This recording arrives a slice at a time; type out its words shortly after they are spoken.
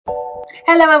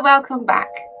Hello and welcome back.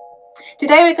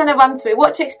 Today we're going to run through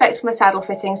what to expect from a saddle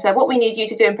fitting, so what we need you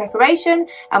to do in preparation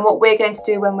and what we're going to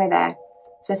do when we're there.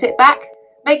 So sit back,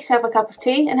 make yourself a cup of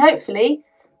tea and hopefully,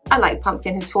 unlike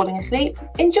Pumpkin who's falling asleep,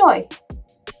 enjoy.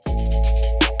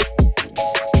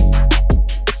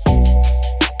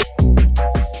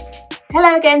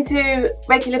 Hello again to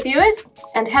regular viewers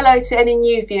and hello to any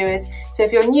new viewers. So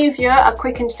if you're a new viewer, a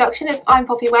quick introduction is I'm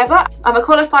Abbi Webber. I'm a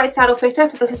qualified saddle fitter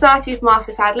for the Society of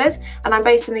Master Saddlers and I'm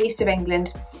based in the east of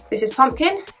England. This is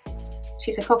Pumpkin.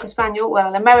 She's a Cocker Spaniel, well,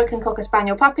 an American Cocker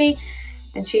Spaniel puppy,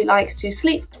 and she likes to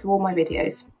sleep through all my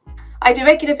videos. I do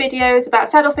regular videos about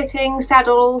saddle fitting,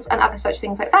 saddles and other such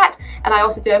things like that, and I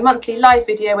also do a monthly live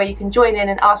video where you can join in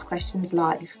and ask questions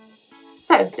live.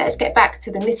 So let's get back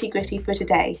to the nitty-gritty for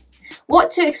today.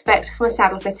 What to expect from a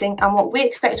saddle fitting and what we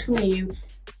expect from you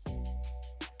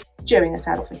during a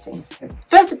saddle fitting.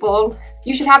 First of all,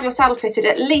 you should have your saddle fitted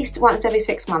at least once every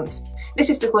 6 months. This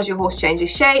is because your horse changes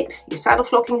shape, your saddle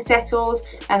flocking settles,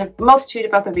 and a multitude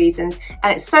of other reasons.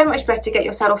 And it's so much better to get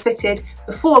your saddle fitted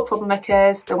before a problem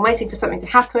occurs than waiting for something to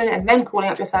happen and then calling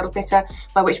up your saddle fitter,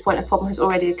 by which point a problem has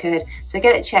already occurred. So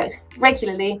get it checked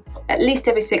regularly, at least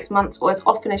every 6 months, or as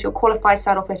often as your qualified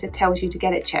saddle fitter tells you to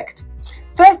get it checked.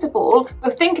 First of all,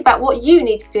 we'll think about what you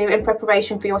need to do in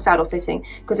preparation for your saddle fitting,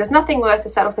 because there's nothing worse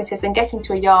as saddle fitters than getting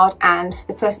to a yard and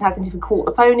the person hasn't even caught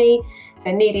the pony,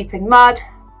 they're knee deep in mud,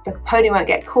 the pony won't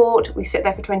get caught, we sit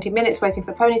there for 20 minutes waiting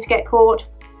for the pony to get caught.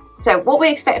 So what we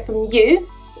expect from you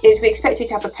is we expect you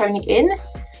to have the pony in,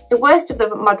 the worst of the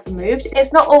mud removed.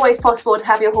 It's not always possible to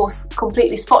have your horse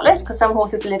completely spotless because some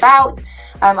horses live out.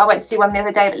 I went to see one the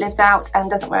other day that lives out and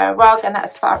doesn't wear a rug, and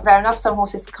that's fair enough. Some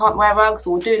horses can't wear rugs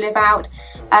or do live out.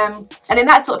 And in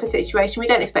that sort of a situation, we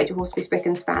don't expect your horse to be spick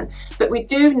and span. But we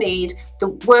do need the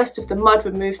worst of the mud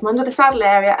removed from under the saddle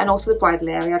area and also the bridle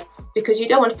area, because you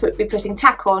don't want to be putting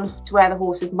tack on to where the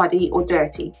horse is muddy or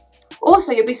dirty.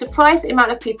 Also, you'll be surprised at the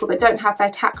amount of people that don't have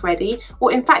their tack ready,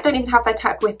 or in fact don't even have their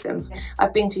tack with them.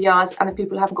 I've been to yards and the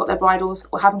people haven't got their bridles,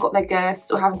 or haven't got their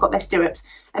girths, or haven't got their stirrups,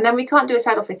 and then we can't do a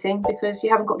saddle fitting because you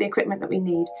haven't got the equipment that we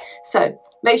need. So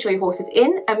make sure your horse is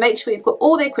in and make sure you've got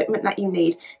all the equipment that you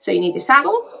need. So you need your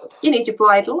saddle, you need your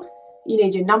bridle, you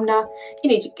need your numnah,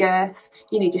 you need your girth,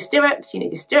 you need your stirrups, you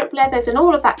need your stirrup leathers and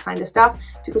all of that kind of stuff,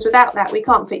 because without that we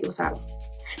can't fit your saddle.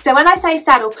 So when I say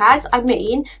saddle pads, I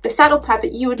mean the saddle pad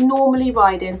that you would normally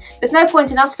ride in. There's no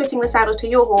point in us fitting the saddle to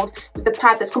your horse with the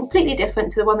pad that's completely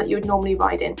different to the one that you would normally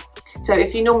ride in. So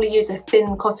if you normally use a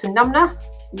thin cotton numnah,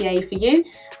 yay for you,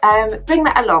 bring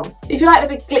that along. If you like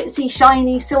the big glitzy,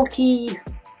 shiny, silky,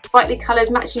 brightly coloured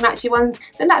matchy ones,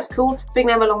 then that's cool, bring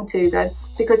them along too though,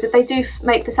 because if they do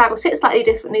make the saddle sit slightly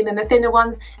differently than the thinner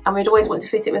ones, and we'd always want to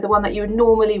fit it with the one that you would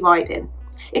normally ride in.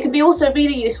 It can be also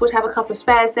really useful to have a couple of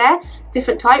spares there,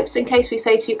 different types, in case we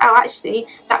say to you, oh actually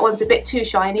that one's a bit too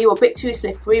shiny or a bit too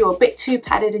slippery or a bit too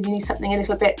padded and you need something a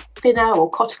little bit thinner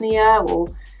or cottonier or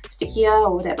stickier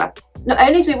or whatever. Not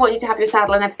only do we want you to have your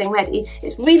saddle and everything ready,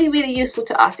 it's really useful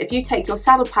to us if you take your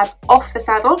saddle pad off the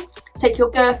saddle, take your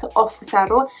girth off the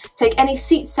saddle, take any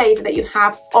seat saver that you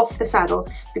have off the saddle,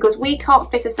 because we can't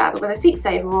fit a saddle with a seat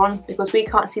saver on because we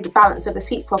can't see the balance of the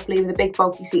seat properly with a big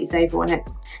bulky seat saver on it.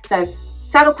 So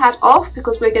saddle pad off,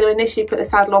 because we're going to initially put the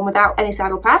saddle on without any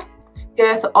saddle pad.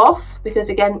 Girth off, because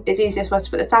again it's easier for us to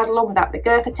put the saddle on without the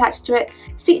girth attached to it.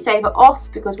 Seat saver off,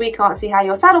 because we can't see how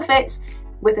your saddle fits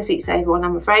with the seat saver on,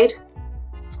 I'm afraid.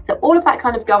 So all of that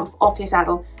kind of gump off your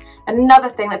saddle. Another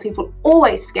thing that people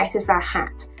always forget is their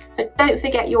hat. So don't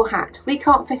forget your hat. We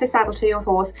can't fit a saddle to your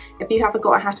horse if you haven't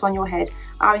got a hat on your head.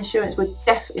 Our insurance would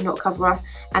definitely not cover us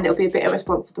and it'll be a bit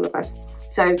irresponsible of us.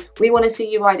 So we want to see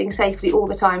you riding safely all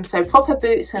the time. So proper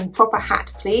boots and proper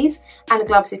hat please, and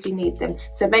gloves if you need them.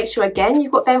 So make sure again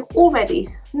you've got them all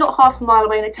ready, not half a mile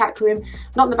away in a tack room,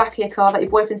 not in the back of your car that your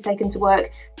boyfriend's taken to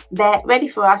work. They're ready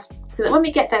for us so that when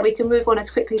we get there we can move on as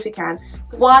quickly as we can.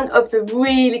 One of the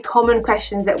really common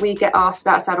questions that we get asked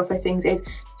about saddle fittings is,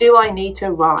 do I need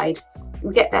to ride?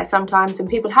 We get there sometimes and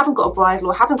people haven't got a bridle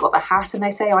or haven't got the hat and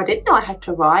they say, oh, I didn't know I had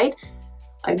to ride.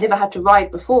 I've never had to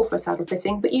ride before for a saddle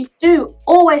fitting, but you do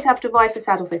always have to ride for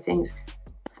saddle fittings.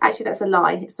 Actually, that's a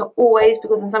lie. It's not always,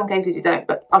 because in some cases you don't,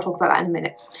 but I'll talk about that in a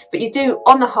minute. But you do,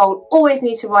 on the whole, always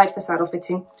need to ride for saddle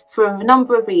fitting for a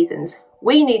number of reasons.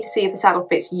 We need to see if the saddle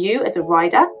fits you as a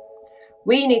rider.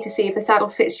 We need to see if the saddle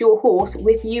fits your horse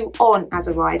with you on as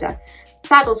a rider.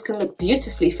 Saddles can look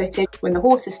beautifully fitted when the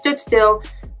horse is stood still,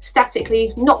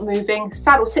 statically, not moving,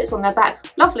 saddle sits on their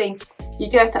back, lovely. You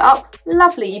girth it up,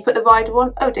 lovely. You put the rider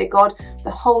on, oh dear God,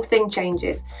 the whole thing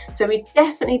changes. So we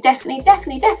definitely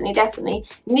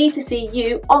need to see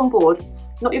you on board.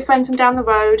 not your friend from down the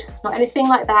road, not anything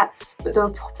like that, but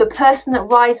the person that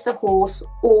rides the horse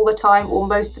all the time or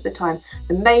most of the time.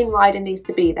 The main rider needs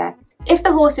to be there. If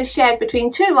the horse is shared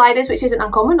between 2 riders, which isn't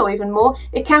uncommon or even more,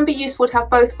 it can be useful to have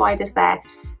both riders there,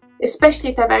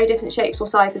 especially if they're very different shapes or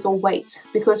sizes or weights,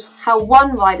 because how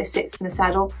one rider sits in the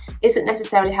saddle isn't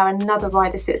necessarily how another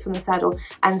rider sits on the saddle.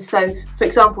 And so, for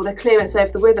example, the clearance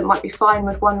over the wither might be fine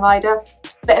with one rider,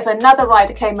 but if another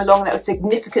rider came along that was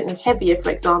significantly heavier,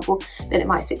 for example, then it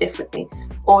might sit differently.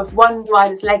 Or if one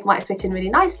rider's leg might fit in really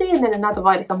nicely and then another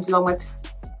rider comes along with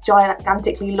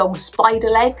gigantically long spider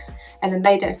legs and then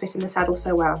they don't fit in the saddle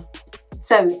so well.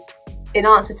 So, in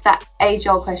answer to that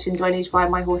age-old question, do I need to ride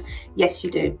my horse? Yes,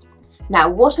 you do. Now,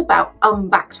 what about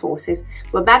unbacked horses?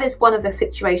 Well, that is one of the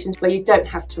situations where you don't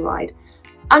have to ride.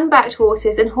 Unbacked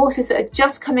horses and horses that are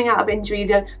just coming out of injury,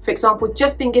 for example,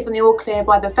 just been given the all clear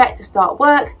by the vet to start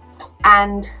work,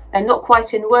 and they're not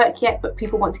quite in work yet, but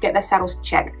people want to get their saddles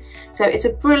checked. So it's a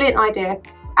brilliant idea.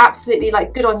 Absolutely,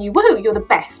 like, good on you. Woohoo, you're the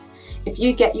best. If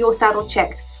you get your saddle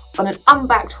checked on an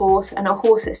unbacked horse and a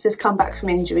horse that's just come back from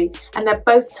injury, and they're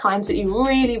both times that you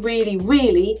really, really,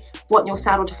 really want your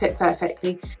saddle to fit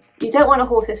perfectly. You don't want a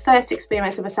horse's first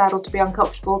experience of a saddle to be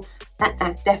uncomfortable,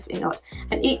 definitely not.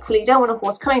 And equally, you don't want a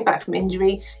horse coming back from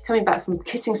injury, coming back from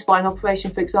kissing spine operation,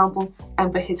 for example,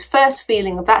 and for his first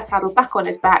feeling of that saddle back on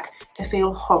his back to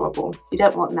feel horrible. You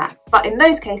don't want that. But in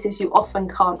those cases, you often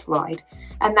can't ride,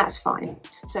 and that's fine.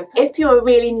 So if you're a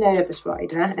really nervous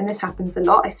rider, and this happens a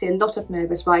lot, I see a lot of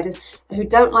nervous riders who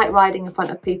don't like riding in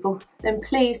front of people, then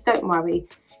please don't worry.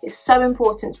 It's so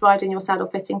important to ride in your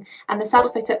saddle fitting, and the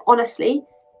saddle fitter, honestly,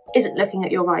 isn't looking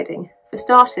at your riding. For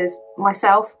starters,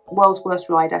 myself, world's worst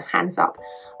rider, hands up.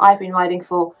 I've been riding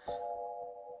for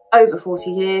over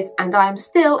 40 years and I am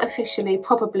still officially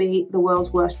probably the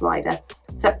world's worst rider.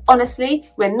 So honestly,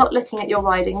 we're not looking at your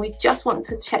riding, we just want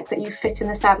to check that you fit in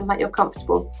the saddle and that you're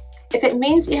comfortable. If it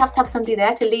means that you have to have somebody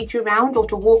there to lead you around or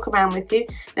to walk around with you,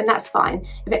 then that's fine.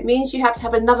 If it means you have to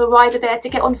have another rider there to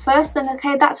get on first, then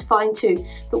okay, that's fine too.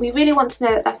 But we really want to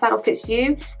know that that saddle fits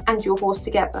you and your horse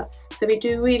together. So we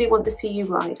do really want to see you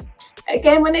ride.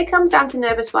 Again, when it comes down to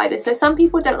nervous riders, so some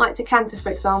people don't like to canter, for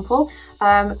example,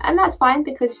 and that's fine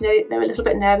because, you know, they're a little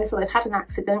bit nervous or they've had an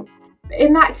accident.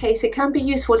 In that case, it can be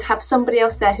useful to have somebody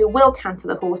else there who will canter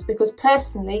the horse, because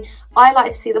personally, I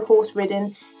like to see the horse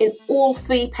ridden in all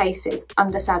 3 paces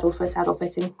under saddle for a saddle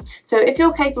fitting. So if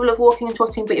you're capable of walking and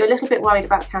trotting, but you're a little bit worried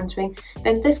about cantering,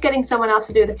 then just getting someone else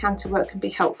to do the canter work can be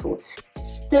helpful.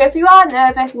 So if you are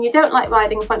nervous and you don't like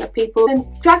riding in front of people, then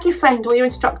drag your friend or your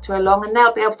instructor along and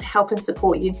they'll be able to help and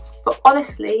support you. But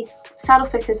honestly, saddle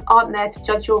fitters aren't there to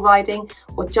judge your riding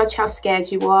or judge how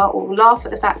scared you are or laugh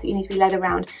at the fact that you need to be led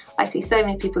around. I see so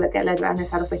many people that get led around in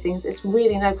saddle fittings. It's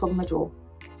really no problem at all.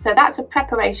 So that's the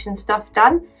preparation stuff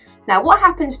done. Now, what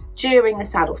happens during the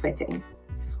saddle fitting?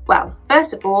 Well,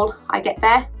 first of all, I get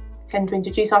there, tend to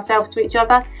introduce ourselves to each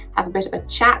other, have a bit of a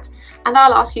chat, and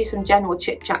I'll ask you some general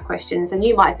chit-chat questions, and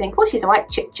you might think, oh, she's a right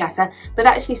chit-chatter, but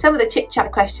actually some of the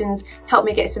chit-chat questions help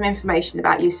me get some information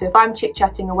about you. So if I'm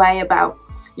chit-chatting away about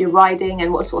your riding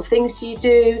and what sort of things do you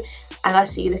do, and I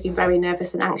see you looking very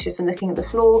nervous and anxious and looking at the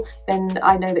floor, then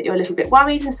I know that you're a little bit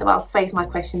worried, and so I'll phrase my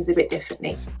questions a bit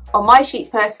differently. On my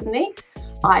sheet personally,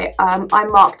 I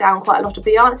mark down quite a lot of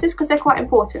the answers because they're quite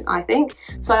important, I think.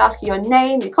 So I ask you your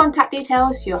name, your contact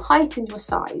details, your height and your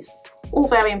size. All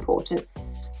very important.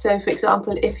 So for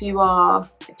example, if you are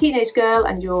a teenage girl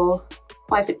and you're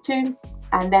 5'2",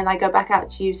 and then I go back out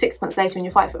to you 6 months later and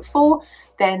you're 5'4",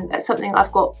 then that's something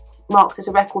I've got marked as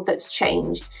a record that's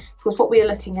changed. Because what we are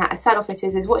looking at as saddle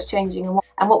fitters is what's changing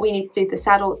and what we need to do to the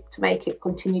saddle to make it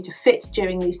continue to fit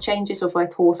during these changes of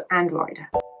both horse and rider.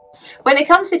 When it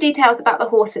comes to details about the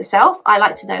horse itself, I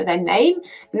like to know their name,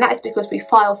 and that is because we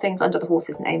file things under the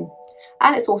horse's name.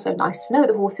 And it's also nice to know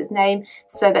the horse's name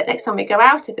so that next time we go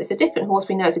out, if it's a different horse,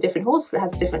 we know it's a different horse because it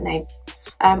has a different name.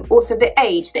 Also the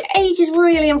age. The age is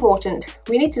really important.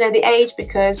 We need to know the age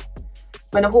because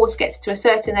when a horse gets to a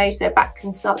certain age, their back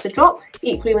can start to drop.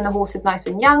 Equally, when the horse is nice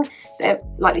and young, they're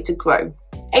likely to grow.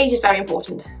 Age is very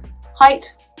important.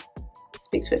 Height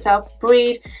speaks for itself.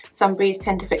 Breed. Some breeds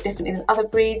tend to fit differently than other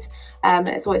breeds.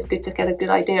 It's always good to get a good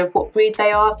idea of what breed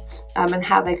they are and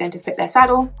how they're going to fit their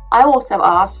saddle. I also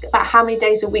ask about how many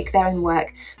days a week they're in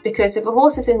work, because if a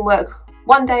horse is in work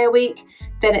 1 day a week,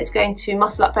 then it's going to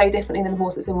muscle up very differently than a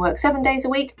horse that's in work 7 days a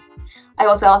week. I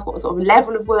also ask what sort of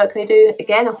level of work they do.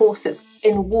 Again, a horse that's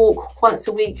in walk once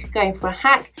a week going for a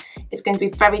hack is going to be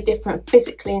very different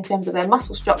physically in terms of their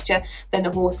muscle structure than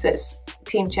a horse that's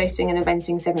team chasing and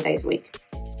eventing 7 days a week.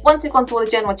 Once we've gone through all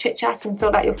the general chit chat and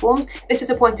filled out your forms, this is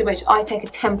a point at which I take a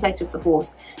template of the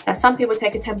horse. Now some people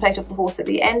take a template of the horse at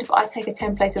the end, but I take a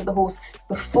template of the horse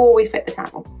before we fit the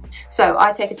saddle. So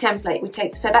I take a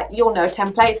template, so that you'll know a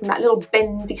template from that little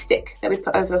bendy stick that we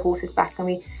put over the horse's back, and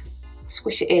we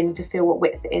squish it in to feel what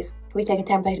width it is. We take a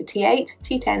template of T8,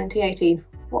 T10 and T18.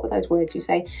 What were those words you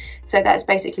say? So that's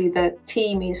basically the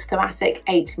T means thoracic,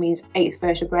 8 means 8th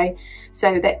vertebrae.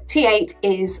 So that T8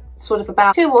 is sort of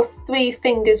about 2 or 3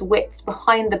 fingers width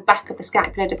behind the back of the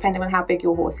scapula, depending on how big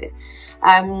your horse is.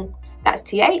 That's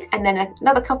T8, and then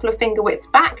another couple of finger widths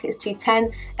back is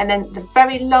T10, and then the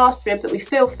very last rib that we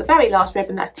feel for the very last rib,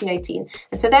 and that's T18.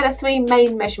 And so they're the 3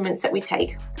 main measurements that we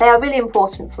take. They are really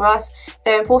important for us.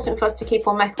 They're important for us to keep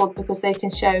on record because they can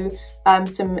show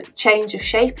some change of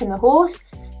shape in the horse.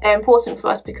 They're important for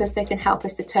us because they can help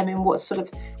us determine what sort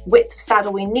of width of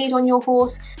saddle we need on your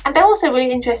horse. And they're also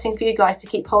really interesting for you guys to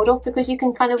keep hold of because you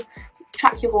can kind of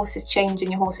track your horse's change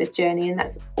in your horse's journey, and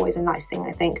that's always a nice thing,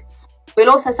 I think.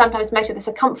 We'll also sometimes measure the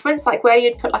circumference, like where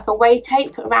you'd put like a weigh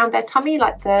tape around their tummy,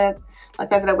 like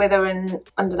over their wither and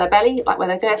under their belly, like where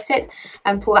their girth sits,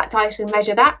 and pull that tight and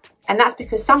measure that. And that's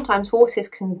because sometimes horses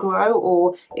can grow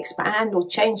or expand or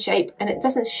change shape, and it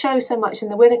doesn't show so much in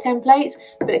the wither templates,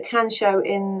 but it can show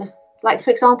in, like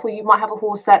for example, you might have a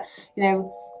horse that, you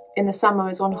know, in the summer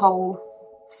is on hole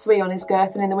 3 on his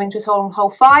girth and in the winter is on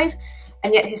hole 5,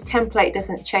 and yet his template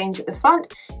doesn't change at the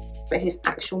front, but his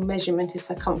actual measurement, his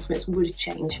circumference would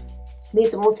change.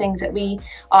 These are all things that we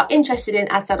are interested in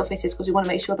as saddle fitters because we want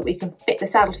to make sure that we can fit the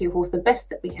saddle to your horse the best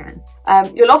that we can.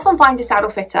 You'll often find a saddle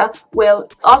fitter will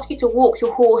ask you to walk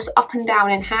your horse up and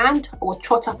down in hand or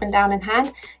trot up and down in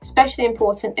hand, especially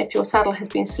important if your saddle has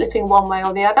been slipping one way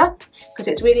or the other, because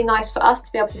it's really nice for us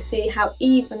to be able to see how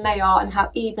even they are and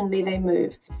how evenly they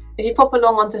move. If you pop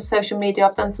along onto social media,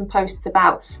 I've done some posts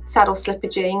about saddle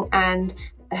slippaging and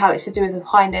how it's to do with the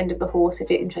hind end of the horse if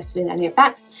you're interested in any of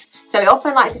that. So we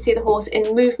often like to see the horse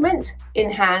in movement, in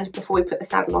hand, before we put the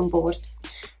saddle on board.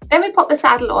 Then we pop the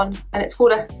saddle on, and it's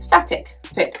called a static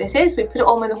fit. This is, we put it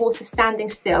on when the horse is standing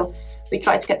still. We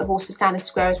try to get the horse to stand as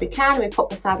square as we can, and we pop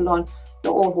the saddle on.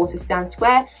 Not all horses stand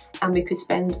square, and we could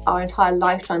spend our entire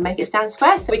life trying to make it stand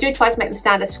square. So we do try to make them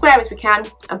stand as square as we can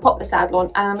and pop the saddle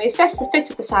on, and we assess the fit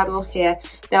of the saddle here.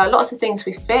 There are lots of things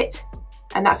we fit,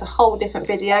 and that's a whole different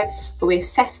video, but we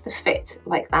assess the fit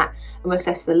like that, and we'll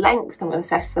assess the length, and we'll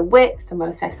assess the width, and we'll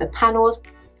assess the panels,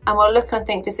 and we'll look and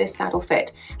think, does this saddle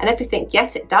fit? And if we think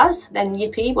yes it does, then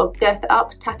yippee, we'll girth it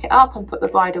up, tack it up, and put the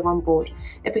rider on board.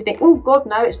 If we think, oh god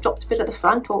no, it's dropped a bit at the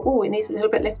front, or oh, it needs a little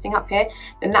bit lifting up here,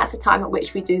 then that's the time at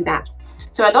which we do that.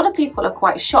 So a lot of people are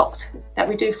quite shocked that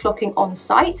we do flocking on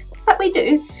site, but we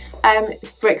do.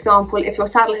 For example, if your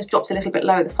saddle has dropped a little bit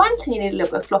low at the front and you need a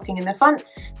little bit of flocking in the front,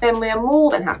 then we are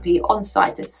more than happy on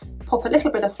site to pop a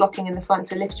little bit of flocking in the front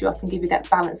to lift you up and give you that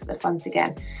balance at the front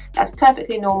again. That's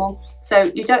perfectly normal.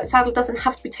 So saddle doesn't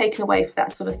have to be taken away for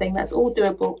that sort of thing. That's all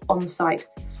doable on site.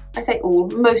 I say all,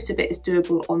 most of it is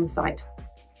doable on site.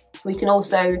 We can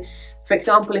also, for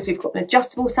example, if we've got an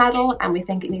adjustable saddle and we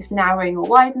think it needs narrowing or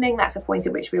widening, that's a point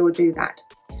at which we will do that.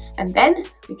 And then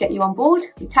we get you on board,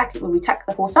 we tack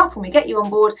the horse up and we get you on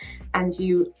board, and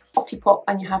off you pop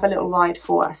and you have a little ride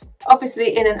for us.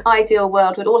 Obviously in an ideal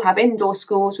world we'd all have indoor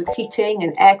schools with heating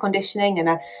and air conditioning and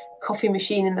a coffee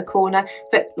machine in the corner,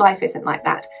 but life isn't like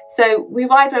that. So we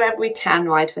ride wherever we can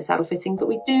ride for saddle fitting, but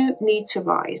we do need to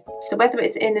ride. So whether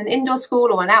it's in an indoor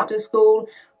school or an outdoor school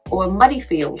or a muddy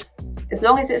field, as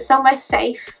long as it's somewhere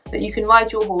safe that you can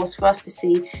ride your horse for us to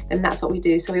see, then that's what we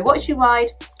do. So we watch you ride,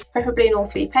 preferably in all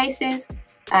 3 paces,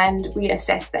 and we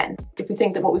assess then. If we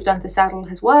think that what we've done to the saddle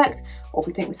has worked, or if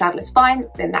we think the saddle is fine,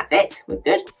 then that's it, we're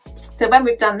good. So when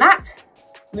we've done that,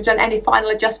 we've done any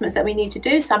final adjustments that we need to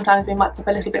do, sometimes we might put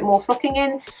a little bit more flocking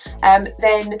in,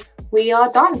 then we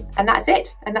are done, and that's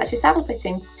it, and that's your saddle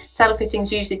fitting. Saddle fittings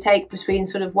usually take between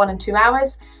sort of 1 and 2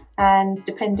 hours, and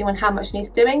depending on how much needs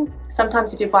doing.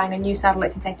 Sometimes if you're buying a new saddle,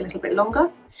 it can take a little bit longer.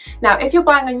 Now, if you're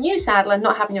buying a new saddle and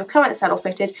not having your current saddle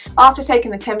fitted, after taking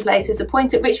the templates is the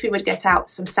point at which we would get out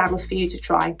some saddles for you to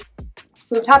try.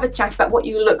 We would have a chat about what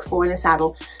you look for in a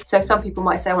saddle. So some people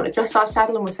might say, I want a dressage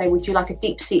saddle, and we'll say, would you like a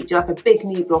deep seat? Do you like a big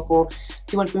knee block? Or do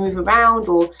you want to move around?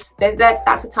 Or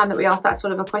that's the time that we ask that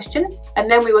sort of a question.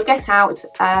 And then we would get out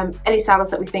any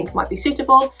saddles that we think might be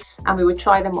suitable, and we would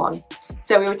try them on.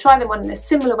 So we would try them on in a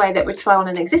similar way that we'd try on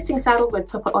an existing saddle. We'd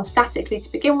put it on statically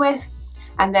to begin with,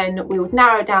 and then we would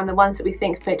narrow down the ones that we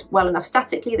think fit well enough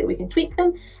statically that we can tweak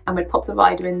them, and we'd pop the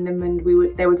rider in them, and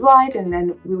they would ride, and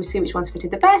then we would see which ones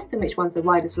fitted the best and which ones the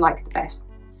riders liked the best.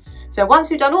 So once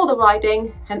we've done all the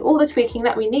riding and all the tweaking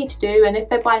that we need to do, and if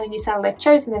they're buying a new saddle, they've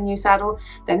chosen a new saddle,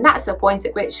 then that's the point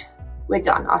at which we're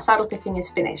done. Our saddle fitting is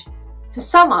finished. To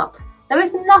sum up, there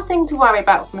is nothing to worry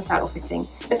about from a saddle fitting.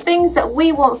 The things that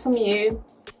we want from you,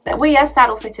 that we as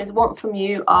saddle fitters want from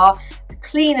you, are a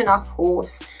clean enough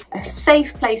horse, a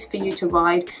safe place for you to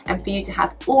ride, and for you to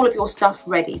have all of your stuff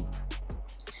ready.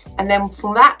 And then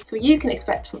from that, what you can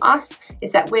expect from us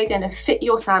is that we're going to fit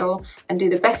your saddle and do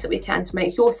the best that we can to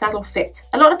make your saddle fit.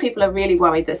 A lot of people are really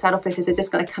worried that saddle fitters are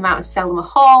just going to come out and sell them a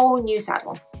whole new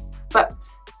saddle. But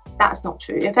that's not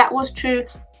true. If that was true,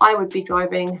 I would be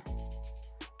driving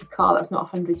a car that's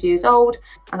not 100 years old,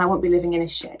 and I wouldn't be living in a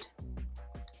shed.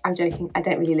 I'm joking, I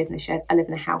don't really live in a shed, I live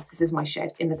in a house. This is my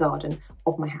shed in the garden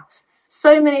of my house.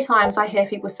 So many times I hear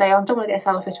people say, oh, I don't want to get a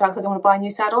saddle fitter because I don't want to buy a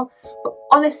new saddle. But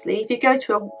honestly, if you go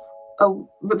to a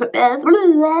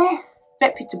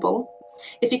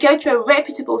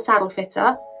reputable saddle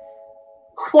fitter,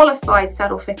 qualified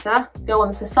saddle fitter, go on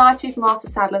the Society of Master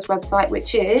Saddlers website,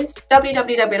 which is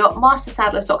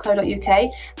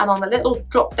www.mastersaddlers.co.uk, and on the little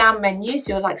drop down menu,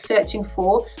 so you're like searching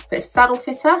for, put saddle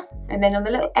fitter, and then on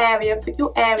the little area, put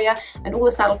your area, and all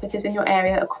the saddle fitters in your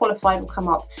area that are qualified will come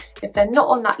up. If they're not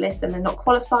on that list, then they're not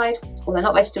qualified, or they're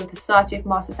not registered with the Society of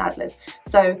Master Saddlers.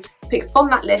 So pick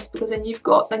from that list, because then you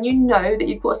know that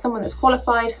you've got someone that's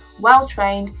qualified, well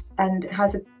trained, and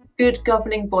has a good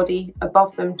governing body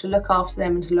above them to look after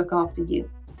them and to look after you.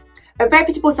 A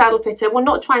reputable saddle fitter will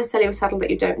not try and sell you a saddle that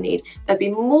you don't need. They'll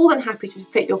be more than happy to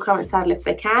fit your current saddle if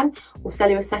they can, or sell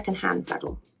you a second-hand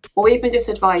saddle, or even just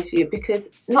advise you,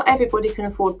 because not everybody can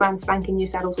afford brand spanking new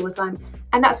saddles all the time,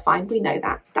 and that's fine, we know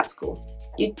that, that's cool.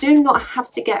 You do not have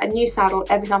to get a new saddle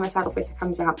every time a saddle fitter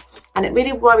comes out, and it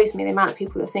really worries me the amount of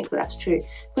people that think that that's true,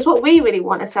 because what we really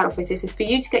want as saddle fitters is for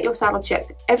you to get your saddle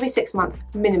checked every 6 months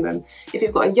minimum. If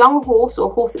you've got a young horse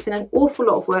or a horse that's in an awful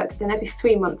lot of work, then every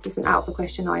 3 months isn't out of the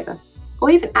question either. Or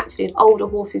even actually an older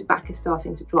horse's back is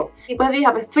starting to drop. Whether you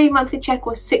have a 3-monthly check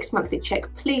or a 6-monthly check,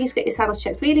 please get your saddles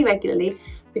checked really regularly,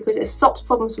 because it stops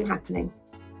problems from happening.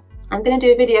 I'm going to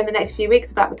do a video in the next few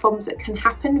weeks about the problems that can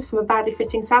happen from a badly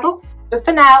fitting saddle. But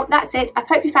for now, that's it. I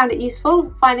hope you found it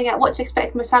useful, finding out what to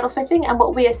expect from a saddle fitting and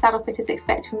what we as saddle fitters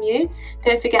expect from you.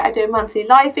 Don't forget, I do a monthly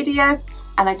live video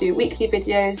and I do weekly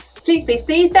videos. Please, please,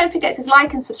 please don't forget to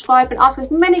like and subscribe and ask as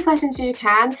many questions as you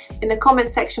can in the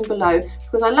comments section below,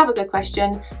 because I love a good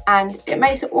question and it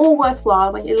makes it all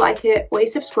worthwhile when you like it or you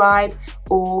subscribe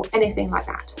or anything like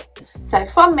that. So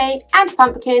from me and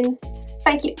Pumpkin,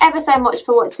 thank you ever so much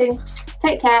for watching.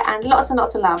 Take care and lots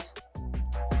of love.